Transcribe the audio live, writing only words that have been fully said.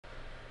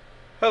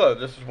Hello,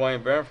 this is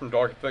Barron from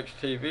Carrz-Fox-Fire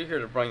TV here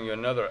to bring you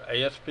another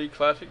ASP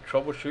Classic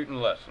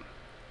troubleshooting lesson.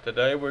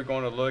 Today we're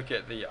going to look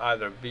at the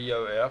either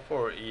BOF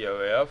or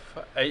EOF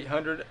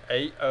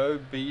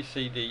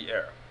 800a0bcd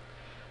error.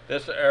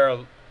 This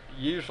error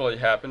usually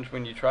happens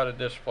when you try to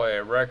display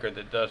a record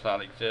that does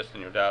not exist in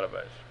your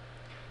database.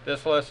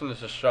 This lesson is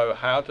to show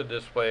how to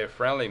display a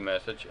friendly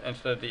message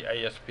instead of the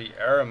ASP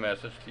error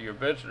message to your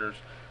visitors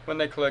when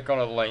they click on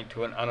a link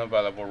to an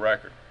unavailable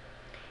record.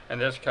 In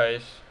this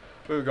case,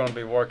 we're going to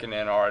be working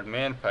in our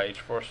admin page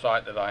for a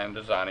site that I am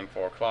designing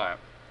for a client.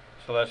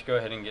 So let's go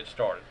ahead and get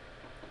started.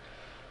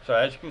 So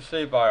as you can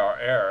see by our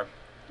error,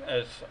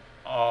 the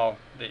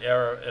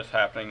error is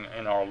happening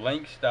in our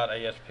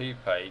links.asp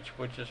page,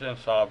 which is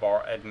inside of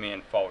our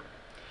admin folder.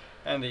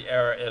 And the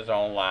error is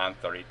on line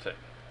 32.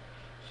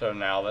 So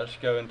now let's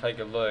go and take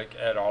a look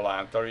at our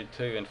line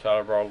 32 inside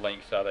of our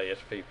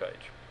links.asp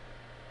page.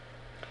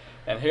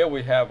 And here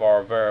we have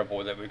our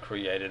variable that we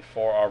created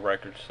for our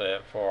record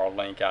set for our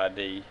link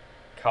ID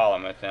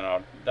column within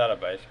our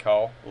database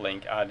called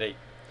link ID.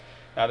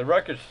 Now the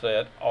record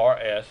set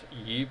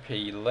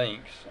RSUP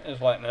links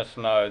is letting us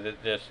know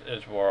that this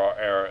is where our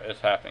error is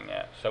happening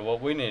at. So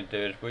what we need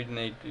to do is we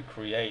need to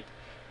create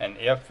an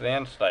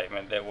if-then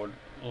statement that would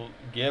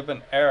give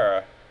an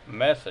error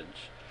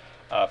message,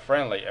 a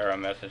friendly error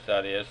message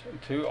that is,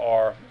 to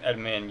our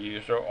admin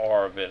user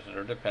or our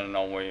visitor, depending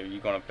on where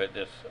you're going to put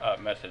this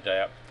message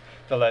at,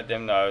 to let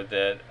them know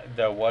that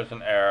there was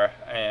an error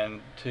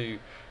and to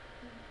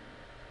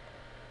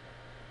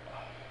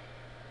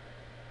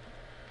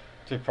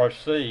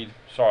proceed,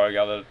 sorry I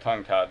got a little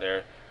tongue tied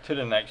there, to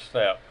the next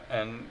step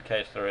in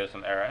case there is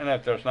an error. And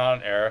if there's not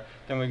an error,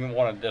 then we can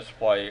want to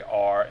display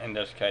our, in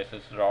this case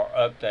this is our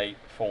update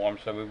form,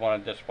 so we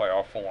want to display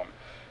our form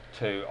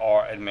to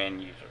our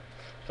admin user.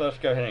 So let's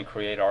go ahead and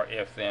create our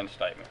if-then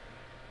statement.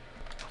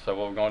 So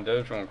what we're going to do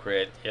is we're going to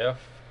create if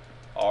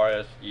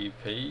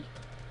RSUP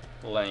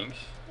links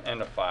in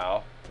the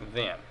file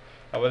then.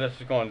 Now what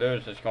this is going to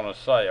do is it's going to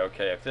say,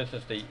 okay, if this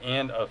is the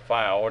end of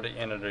file or the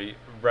end of the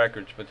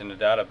records within the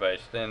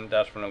database, then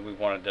that's when we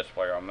want to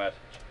display our message.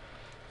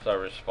 So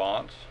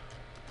response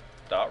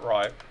dot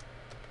write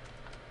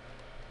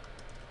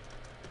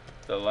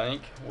the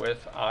link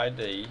with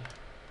ID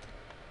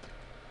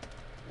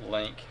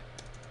link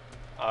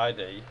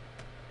ID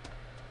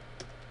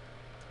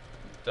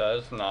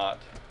does not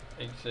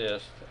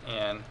exist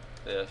in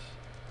this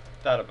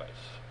database.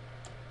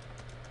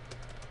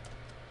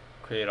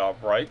 Create our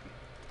break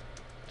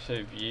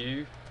to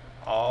view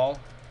all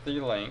the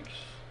links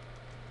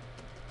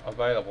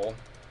available.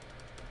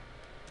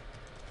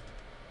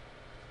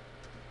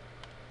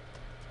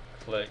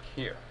 Click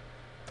here.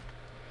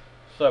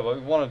 So what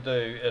we want to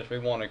do is we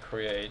want to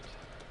create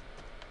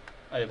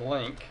a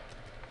link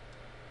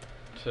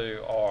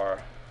to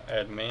our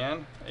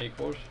admin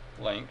equals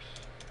links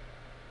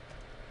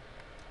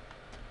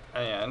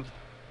and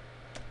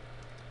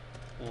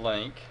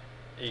link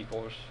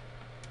equals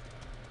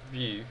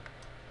view.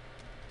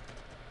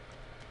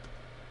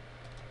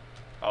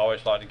 I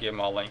always like to give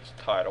my links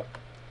title,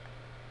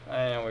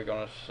 and we're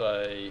going to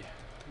say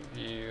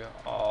view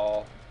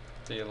all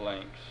the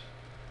links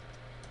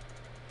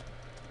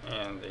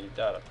in the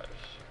database.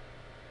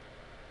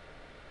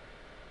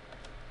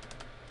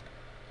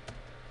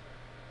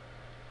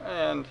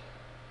 And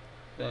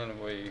then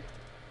we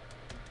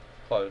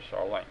close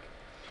our link.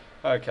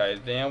 Okay,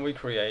 then we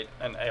create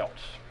an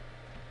else.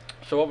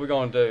 So what we're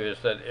going to do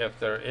is that if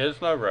there is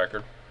no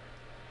record,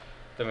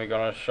 then we're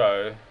going to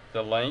show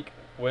the link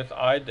with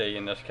ID,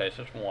 in this case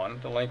it's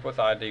 1, the link with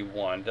ID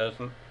 1 does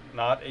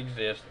not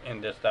exist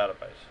in this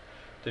database.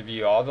 To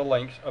view all the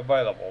links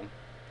available,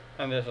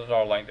 and this is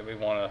our link that we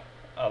want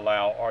to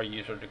allow our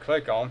user to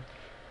click on,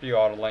 view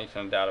all the links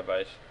in the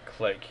database,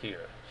 click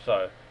here.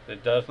 So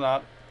it does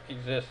not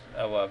exist,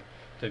 to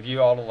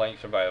view all the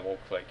links available,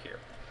 click here.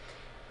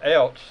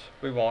 Else,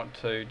 we want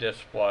to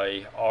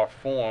display our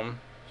form.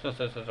 Since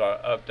this is our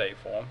update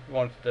form, we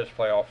want to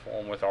display our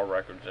form with our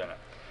records in it.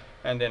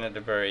 And then at the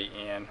very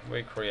end,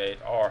 we create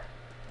our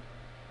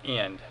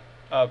end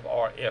of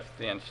our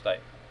if-then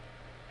statement.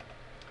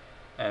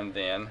 And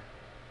then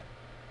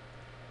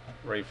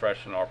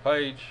refreshing our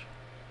page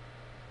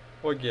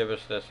will give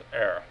us this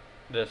error,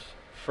 this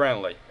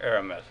friendly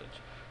error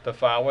message. The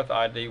file with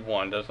ID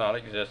 1 does not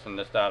exist in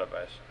this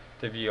database.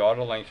 To view all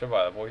the links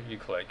available, you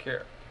click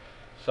here.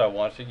 So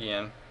once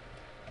again,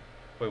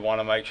 we want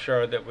to make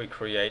sure that we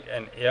create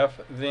an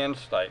if-then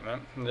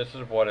statement. And this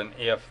is what an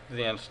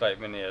if-then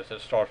statement is. It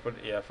starts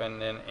with if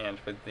and then ends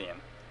with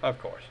then, of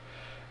course.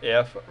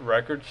 If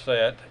record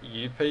set up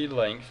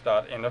links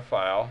dot in the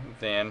file,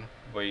 then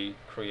we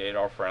create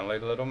our friendly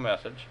little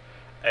message.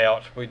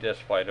 Else we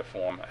display the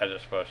form as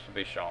it's supposed to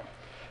be shown.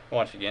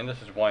 Once again,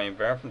 this is Barron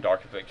from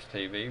Carrz-Fox-Fire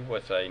TV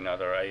with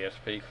another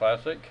ASP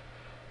Classic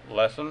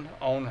lesson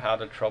on how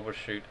to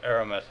troubleshoot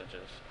error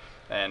messages.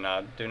 And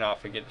do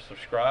not forget to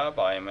subscribe.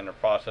 I am in the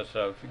process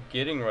of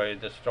getting ready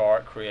to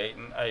start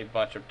creating a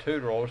bunch of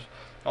tutorials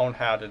on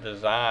how to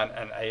design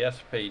an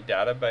ASP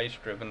database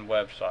driven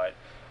website.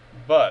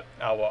 But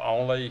I will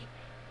only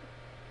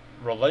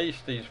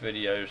release these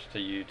videos to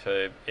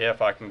YouTube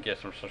if I can get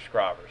some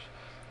subscribers.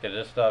 Because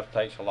this stuff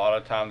takes a lot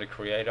of time to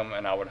create them,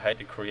 and I would hate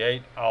to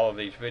create all of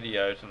these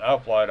videos and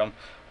upload them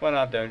when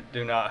I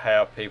do not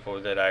have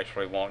people that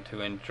actually want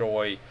to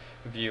enjoy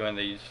viewing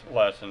these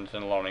lessons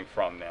and learning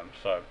from them.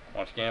 So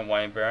once again,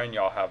 Wayne Barron,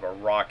 y'all have a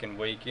rocking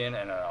weekend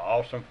and an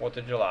awesome 4th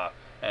of July,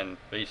 and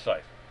be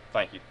safe.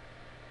 Thank you.